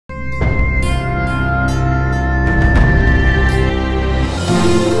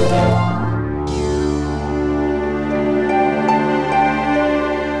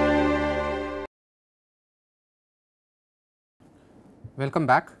Welcome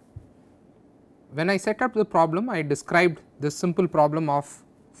back. When I set up the problem, I described this simple problem of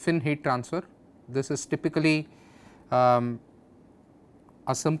fin heat transfer. This is typically a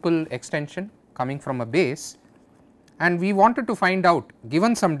simple extension coming from a base, and we wanted to find out,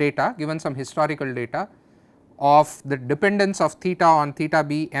 given some data, given some historical data of the dependence of theta on theta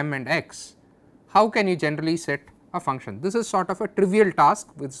b, m and x, how can you generally set a function. This is sort of a trivial task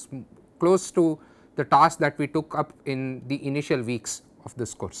which is close to the task that we took up in the initial weeks of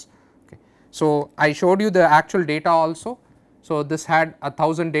this course. Okay. So, I showed you the actual data also. So, this had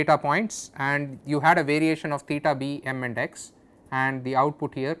 1000 data points and you had a variation of theta b, m and x, and the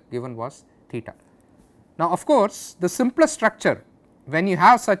output here given was theta. Now, of course, the simplest structure when you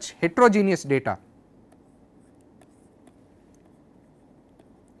have such heterogeneous data,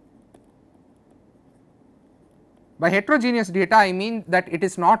 by heterogeneous data I mean that it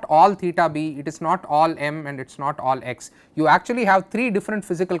is not all theta b, it is not all m and it is not all x. You actually have 3 different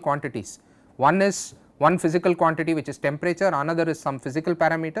physical quantities. One is one physical quantity which is temperature, another is some physical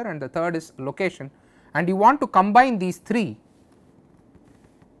parameter, and the third is location, and you want to combine these 3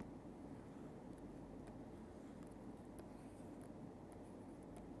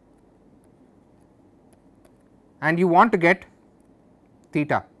 and you want to get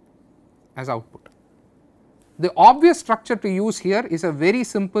theta as output. The obvious structure to use here is a very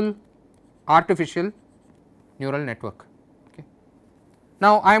simple artificial neural network. Okay.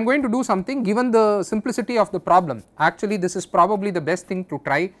 Now, I am going to do something, given the simplicity of the problem. Actually, this is probably the best thing to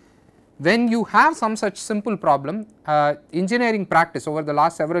try when you have some such simple problem. Engineering practice over the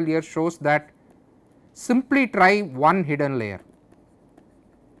last several years shows that simply try one hidden layer.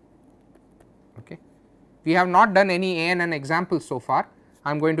 Okay. We have not done any ANN examples so far. I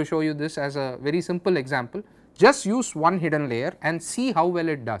am going to show you this as a very simple example. Just use one hidden layer and see how well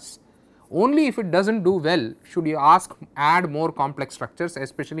it does. Only if it does not do well should you add more complex structures,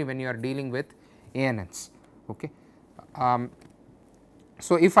 especially when you are dealing with ANNs. Okay.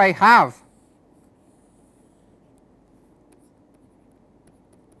 So, if I have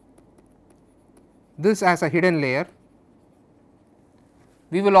this as a hidden layer,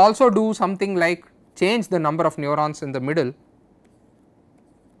 we will also do something like change the number of neurons in the middle.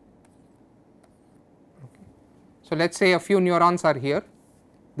 So, let us say a few neurons are here,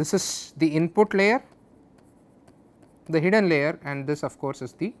 this is the input layer, the hidden layer, and this of course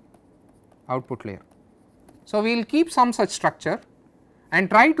is the output layer. So, we will keep some such structure and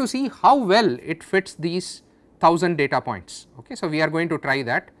try to see how well it fits these 1000 data points. Okay. So, we are going to try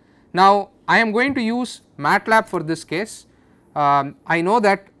that. Now, I am going to use MATLAB for this case. I know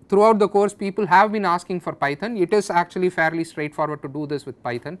that throughout the course people have been asking for Python. It is actually fairly straightforward to do this with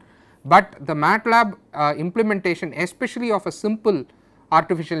Python, but the MATLAB implementation, especially of a simple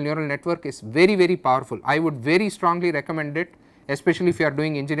artificial neural network, is very powerful. I would very strongly recommend it, especially if you are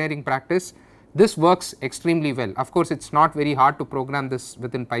doing engineering practice. This works extremely well. Of course, it is not very hard to program this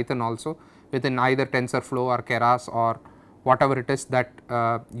within Python also, within either TensorFlow or Keras or whatever it is that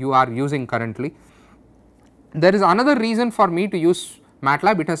you are using currently. There is another reason for me to use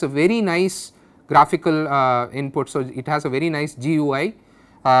MATLAB. It has a very nice graphical input, so it has a very nice GUI.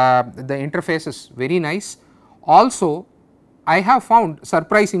 The interface is very nice. Also, I have found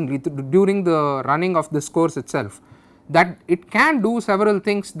surprisingly during the running of this course itself that it can do several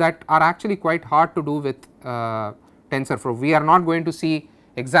things that are actually quite hard to do with TensorFlow. We are not going to see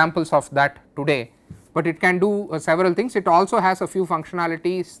examples of that today, but it can do several things. It also has a few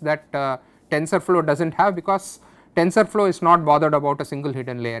functionalities that TensorFlow does not have, because TensorFlow is not bothered about a single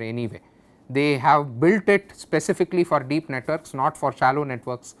hidden layer anyway. They have built it specifically for deep networks, not for shallow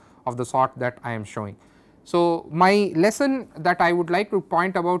networks of the sort that I am showing. So, my lesson that I would like to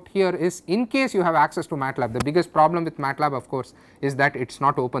point about here is, in case you have access to MATLAB, the biggest problem with MATLAB of course is that it is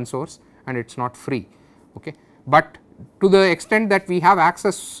not open source and it is not free. Okay. But to the extent that we have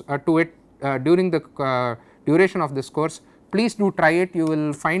access to it during the duration of this course, please do try it. You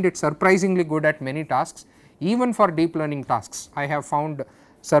will find it surprisingly good at many tasks. Even for deep learning tasks, I have found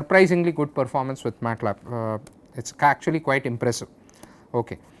surprisingly good performance with MATLAB. It is actually quite impressive.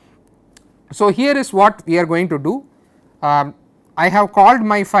 Okay. So, here is what we are going to do. I have called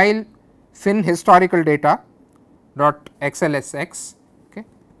my file fin historical data .xlsx. Okay.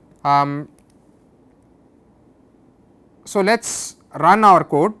 So, let us run our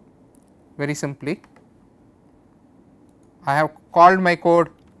code very simply. I have called my code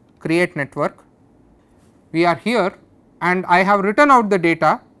create network. We are here and I have written out the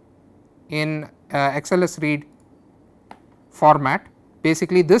data in XLS read format.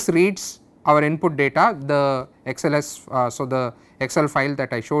 Basically, this reads our input data, the XLS, so the Excel file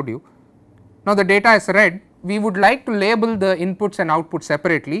that I showed you. Now, the data is read we would like to label the inputs and outputs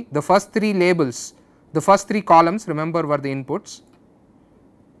separately. The first 3 labels, the first 3 columns remember were the inputs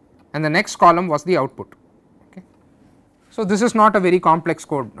and the next column was the output. Okay. So, this is not a very complex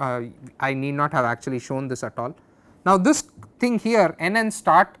code, I need not have actually shown this at all. Now, this thing here NN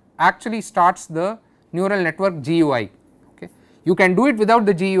start actually starts the neural network GUI. Okay. You can do it without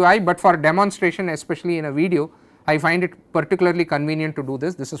the GUI, but for demonstration, especially in a video, I find it particularly convenient to do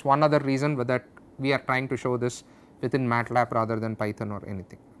this. This is one other reason that we are trying to show this within MATLAB rather than Python or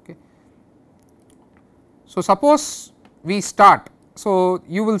anything. Okay. So, suppose we start. So,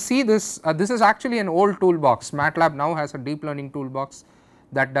 you will see this, this is actually an old toolbox. MATLAB now has a deep learning toolbox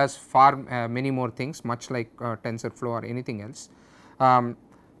that does far many more things, much like TensorFlow or anything else.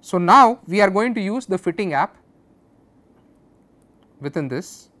 So, now we are going to use the fitting app within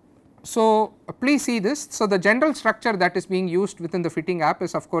this. So, please see this. So, the general structure that is being used within the fitting app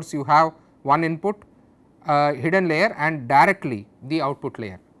is, of course, you have one input hidden layer and directly the output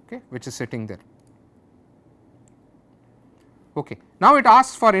layer, okay, which is sitting there. Okay. Now, it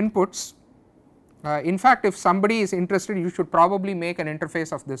asks for inputs. In fact, if somebody is interested, you should probably make an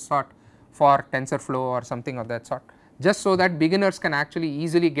interface of this sort for TensorFlow or something of that sort, just so that beginners can actually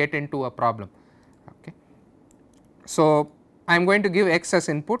easily get into a problem. Okay. So, I am going to give x as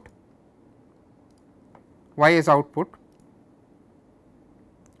input, y as output.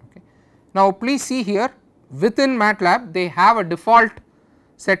 Okay. Now, please see here within MATLAB they have a default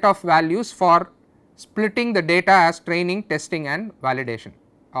set of values for splitting the data as training, testing and validation.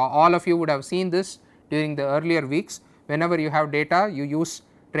 All of you would have seen this during the earlier weeks. Whenever you have data, you use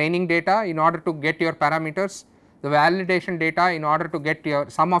training data in order to get your parameters, the validation data in order to get your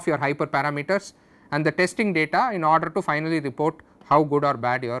some of your hyperparameters, and the testing data in order to finally report how good or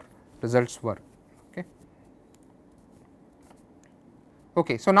bad your results were. Okay.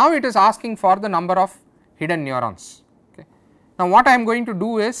 Okay. So, now it is asking for the number of hidden neurons. Okay. Now, what I am going to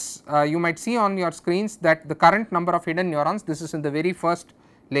do is you might see on your screens that the current number of hidden neurons, this is in the very first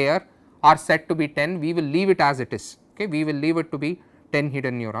layer, are set to be 10. We will leave it as it is. Okay. We will leave it to be 10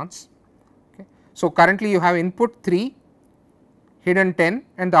 hidden neurons. Okay. So, currently you have input 3, hidden 10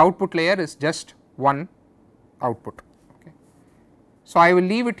 and the output layer is just 1 output. Okay. So, I will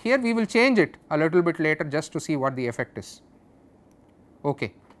leave it here, we will change it a little bit later just to see what the effect is.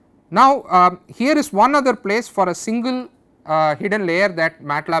 Okay. Now, here is one other place for a single hidden layer that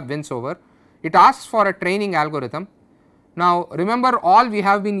MATLAB wins over. It asks for a training algorithm. Now, remember all we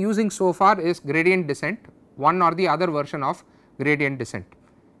have been using so far is gradient descent, one or the other version of gradient descent.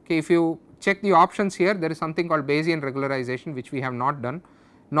 Okay, if you check the options here, there is something called Bayesian regularization which we have not done,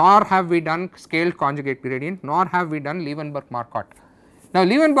 nor have we done scaled conjugate gradient, nor have we done Liebenberg-Marquardt. Now,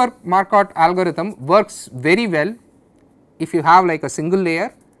 Liebenberg-Marquardt algorithm works very well if you have like a single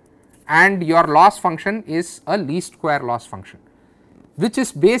layer and your loss function is a least square loss function, which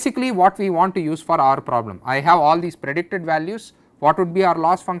is basically what we want to use for our problem. I have all these predicted values. What would be our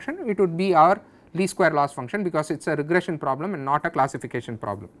loss function? It would be our least square loss function, because it is a regression problem and not a classification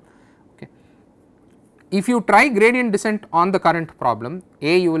problem. Okay. If you try gradient descent on the current problem,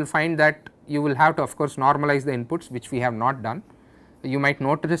 you will find that you will have to of course normalize the inputs, which we have not done. You might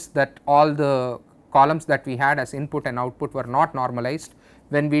notice that all the columns that we had as input and output were not normalized.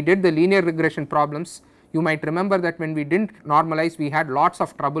 When we did the linear regression problems, you might remember that when we did not normalize, we had lots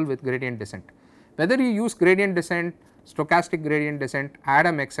of trouble with gradient descent. Whether you use gradient descent, stochastic gradient descent,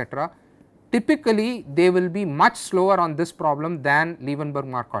 Adam, etc., typically they will be much slower on this problem than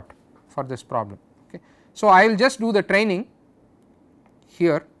Liebenberg-Marquardt for this problem. Okay. So, I will just do the training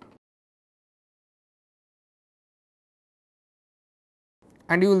here,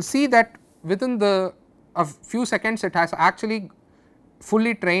 and you will see that within a few seconds it has actually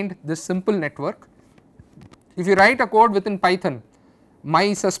fully trained this simple network. If you write a code within Python,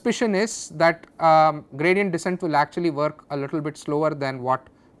 my suspicion is that gradient descent will actually work a little bit slower than what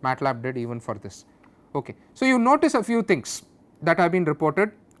MATLAB did even for this. Okay. So, you notice a few things that have been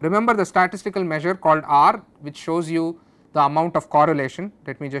reported. Remember the statistical measure called R, which shows you the amount of correlation.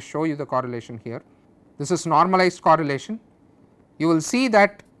 Let me just show you the correlation here. This is normalized correlation. You will see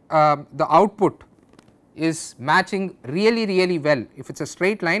that the output is matching really well. If it is a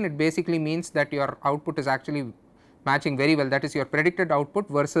straight line, it basically means that your output is actually matching very well, that is your predicted output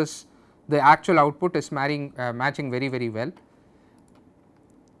versus the actual output is matching very well.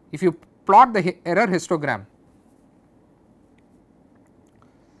 If you plot the error histogram,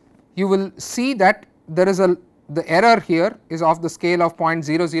 you will see that there is the error here is of the scale of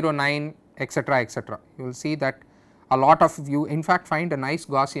 0.009 etc. You will see that a lot of you in fact find a nice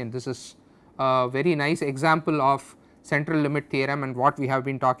Gaussian. This is a very nice example of central limit theorem and what we have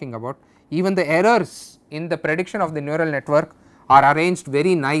been talking about. even the errors in the prediction of the neural network are arranged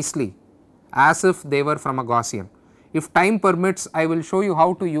very nicely as if they were from a Gaussian. If time permits, I will show you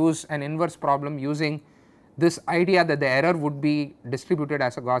how to use an inverse problem using this idea that the error would be distributed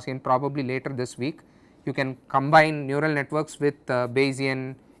as a Gaussian probably later this week. You can combine neural networks with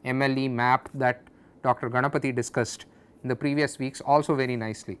Bayesian MLE map that Dr. Ganapathy discussed in the previous weeks also very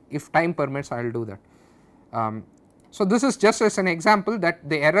nicely. If time permits, I will do that. So, this is just as an example that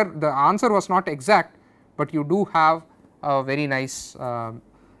the answer was not exact, but you do have a very nice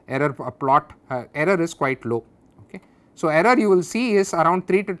error plot. Error is quite low. Okay. So, error you will see is around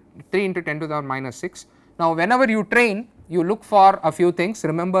 3 into 10 to the minus 6. Now, whenever you train, you look for a few things.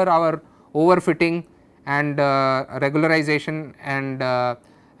 Remember our overfitting and regularization and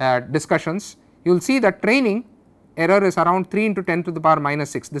discussions. You will see that training error is around 3 into 10 to the power minus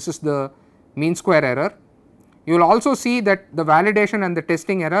 6. This is the mean square error. You will also see that the validation and the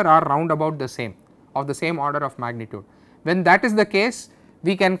testing error are round about the same, of the same order of magnitude. When that is the case,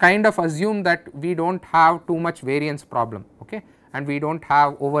 we can kind of assume that we do not have too much variance problem, okay, and we do not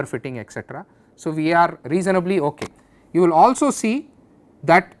have overfitting, etc. So, we are reasonably okay. You will also see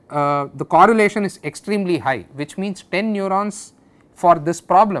that the correlation is extremely high, which means 10 neurons for this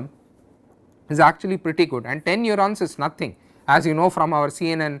problem is actually pretty good, and 10 neurons is nothing, as you know from our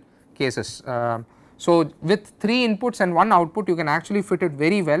CNN cases. So, with 3 inputs and 1 output, you can actually fit it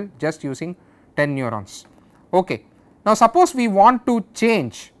very well just using 10 neurons. Okay. Now, suppose we want to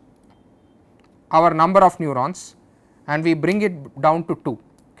change our number of neurons and we bring it down to 2.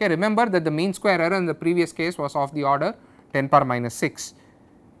 Okay. Remember that the mean square error in the previous case was of the order 10 power minus 6.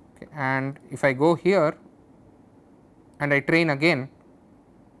 Okay. And if I go here and I train again,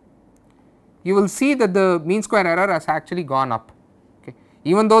 you will see that the mean square error has actually gone up.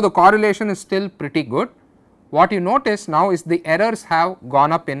 Even though the correlation is still pretty good, what you notice now is the errors have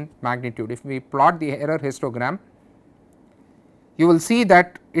gone up in magnitude. If we plot the error histogram, you will see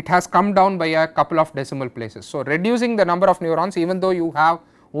that it has come down by a couple of decimal places. So, reducing the number of neurons, even though you have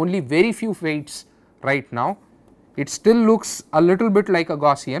only very few weights right now, it still looks a little bit like a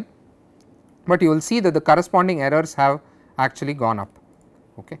Gaussian, but you will see that the corresponding errors have actually gone up.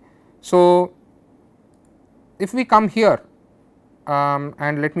 Okay. So, if we come here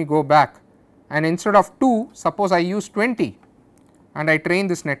and let me go back, and instead of 2, suppose I use 20 and I train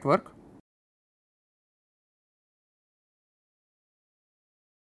this network,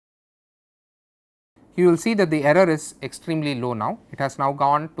 you will see that the error is extremely low now. It has now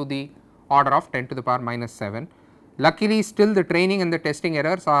gone to the order of 10 to the power minus 7. Luckily, still the training and the testing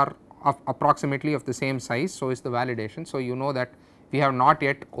errors are of approximately of the same size, so is the validation. So, you know that we have not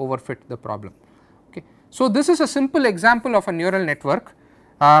yet overfit the problem. Okay. So, this is a simple example of a neural network.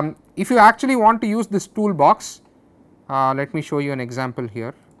 If you actually want to use this toolbox, let me show you an example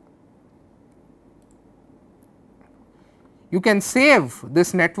here. You can save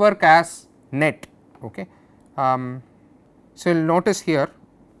this network as net. Okay. So, you will notice here.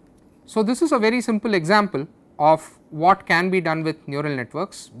 So, this is a very simple example of what can be done with neural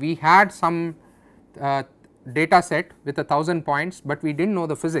networks. We had some data set with 1000 points, but we did not know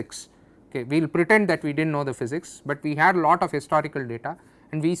the physics. Okay. We will pretend that we did not know the physics, but we had a lot of historical data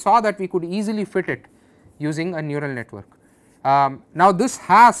and we saw that we could easily fit it using a neural network. Now, this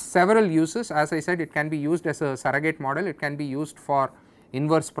has several uses. As I said, it can be used as a surrogate model, it can be used for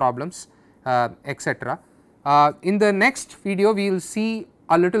inverse problems, etc. In the next video, we will see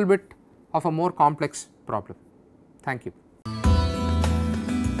a little bit of a more complex problem. Thank you.